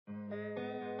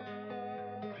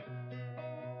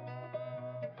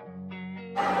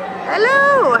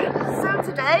Hello! So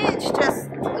today it's just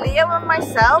Leo and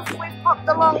myself. We've popped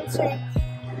along to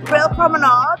Rhyl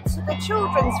Promenade, to the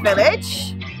children's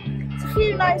village. It's a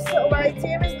few nice little rides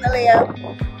here, isn't there, Leo?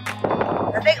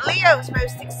 I think Leo's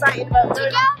most excited about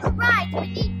to go ride. We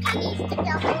need pennies to go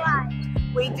ride.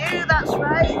 We do, that's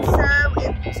right. So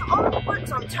it's all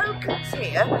works on tokens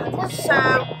here. So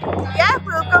yeah,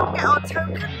 we'll go and get our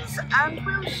tokens and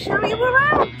we'll show you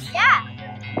around. Yeah.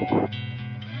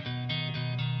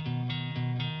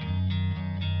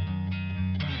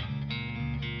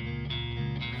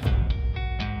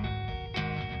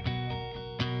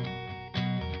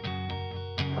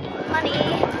 Money.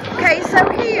 Okay, so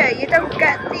here you don't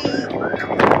get the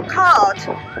card,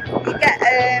 you get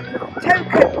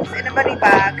tokens in a money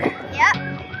bag. Yep.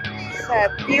 So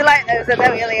you like those,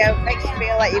 don't you, Leo? Makes you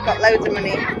feel like you've got loads of money.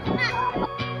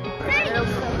 Hey, you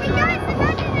guys have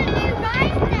added a new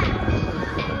ride now.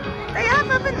 They have,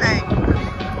 haven't they?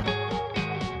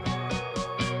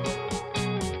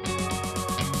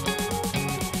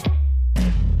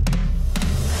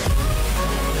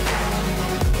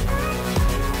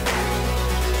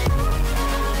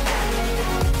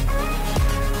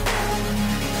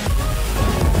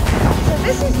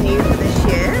 This is new for this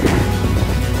year.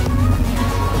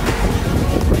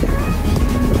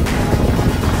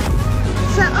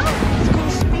 So, oh, it's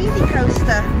called Speedy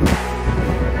Coaster.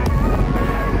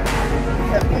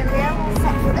 So, here we are, all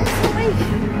set for this, are we?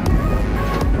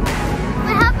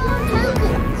 We have our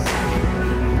tokens.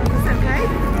 It's okay.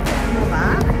 Not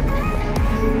bad.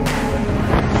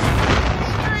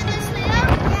 Enjoy this, Leo?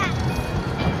 Yeah.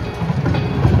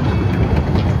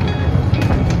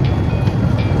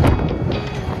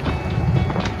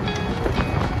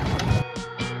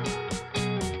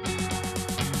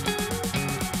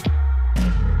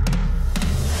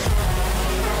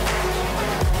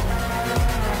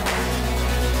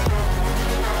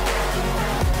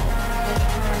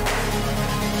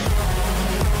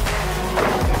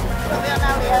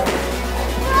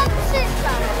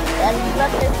 And you've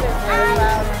got this with me as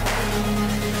well.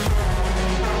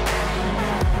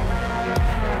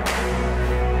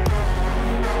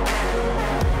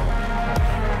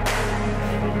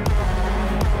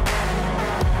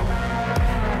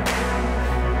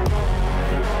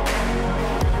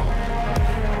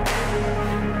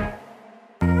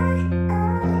 Do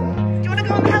you want to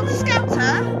go on the Helter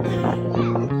Skelter?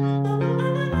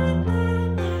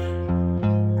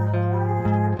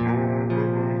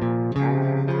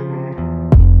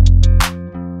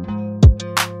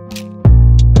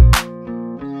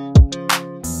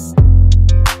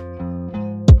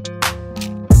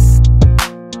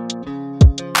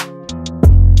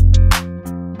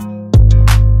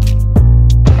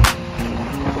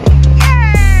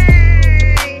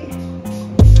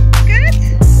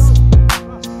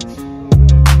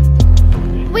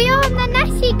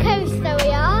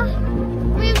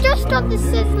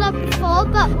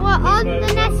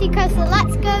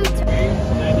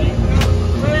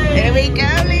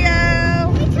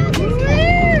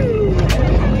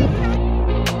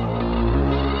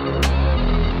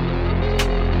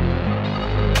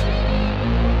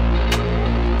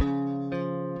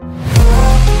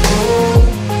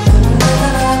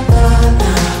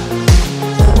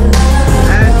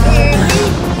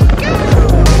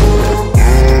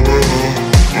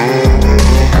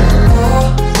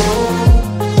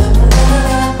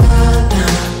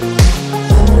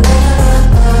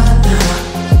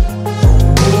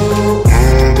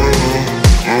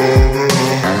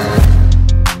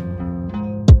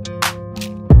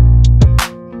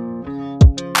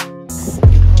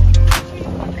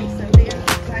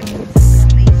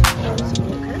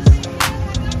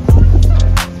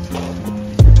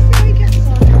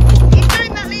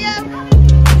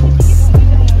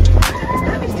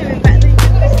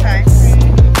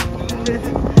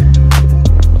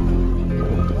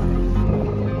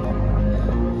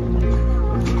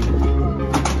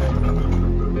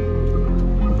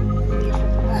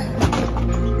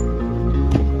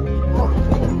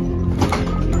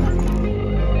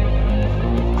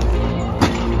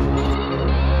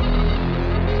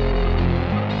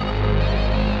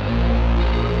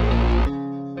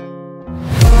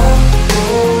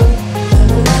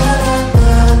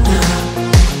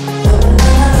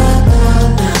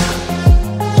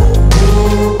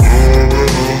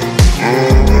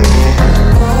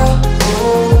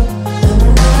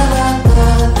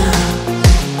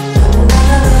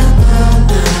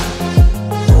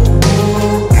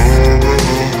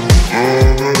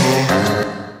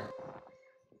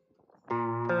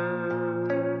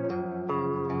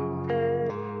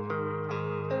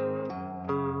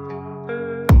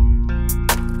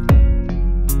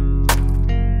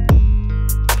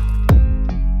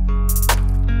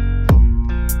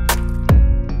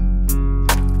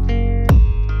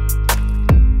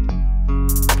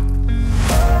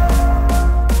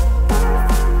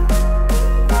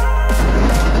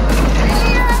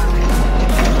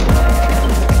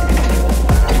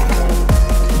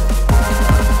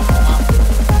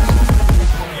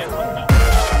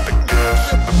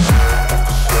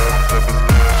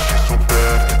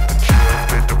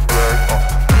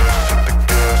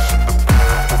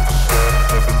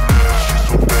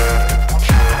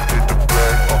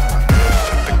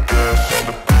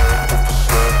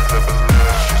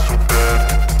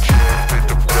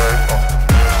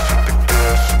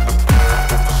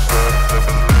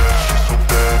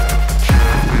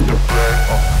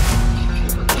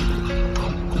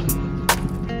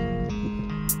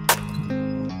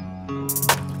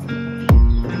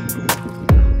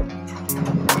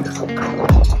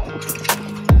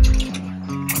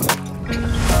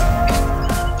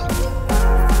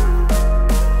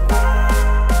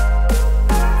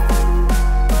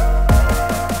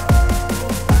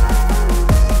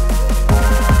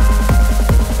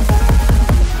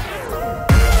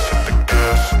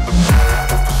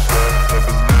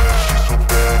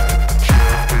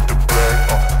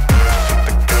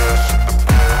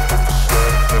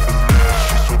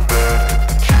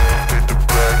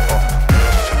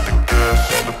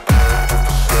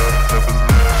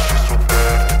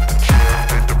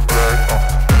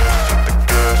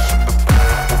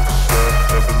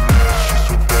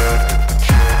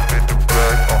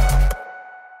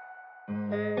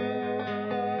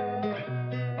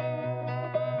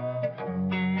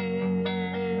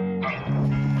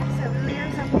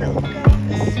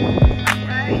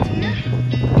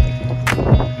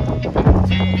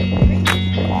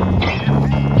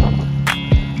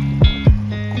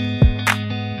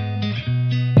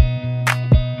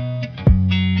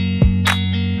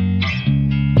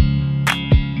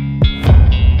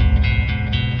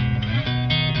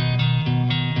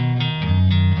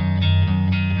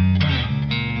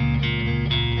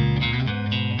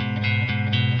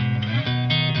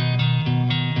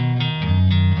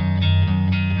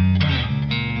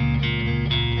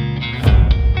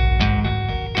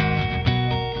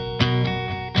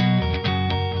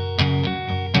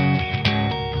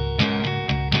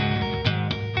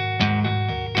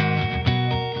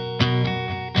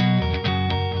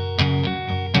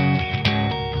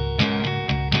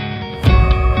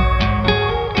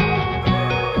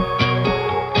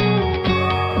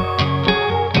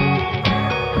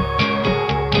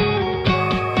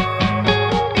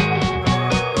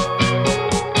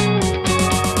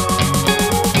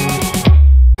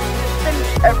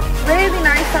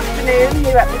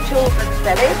 Here at the children's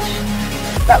village.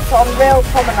 That's on Rhyl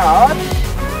Promenade.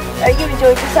 You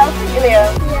enjoyed yourself, didn't you, Leo?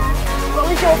 Yeah. What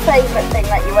was your favourite thing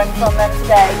that you went on then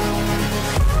today?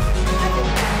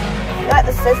 You like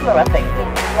the Sizzler, I think,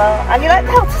 didn't you, as well? And you like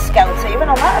the Helter Skelter, you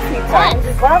went on that a few times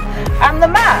as well. And the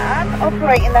man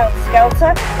operating the Helter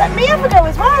Skelter let me have a go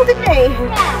as well, didn't he?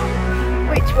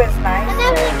 Yeah. Which was nice. And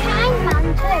there was a kind man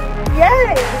too.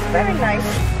 Yeah, it was very nice.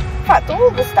 In fact,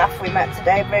 all the staff we met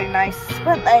today were very nice,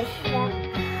 weren't they? Yeah.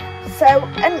 So,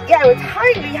 and yeah, I would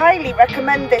highly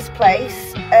recommend this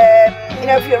place. You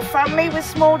know, if you're a family with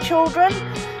small children,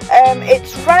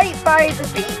 it's right by the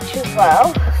beach as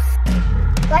well.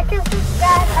 Like and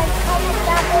subscribe and comment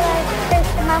down below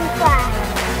to Mum Claire.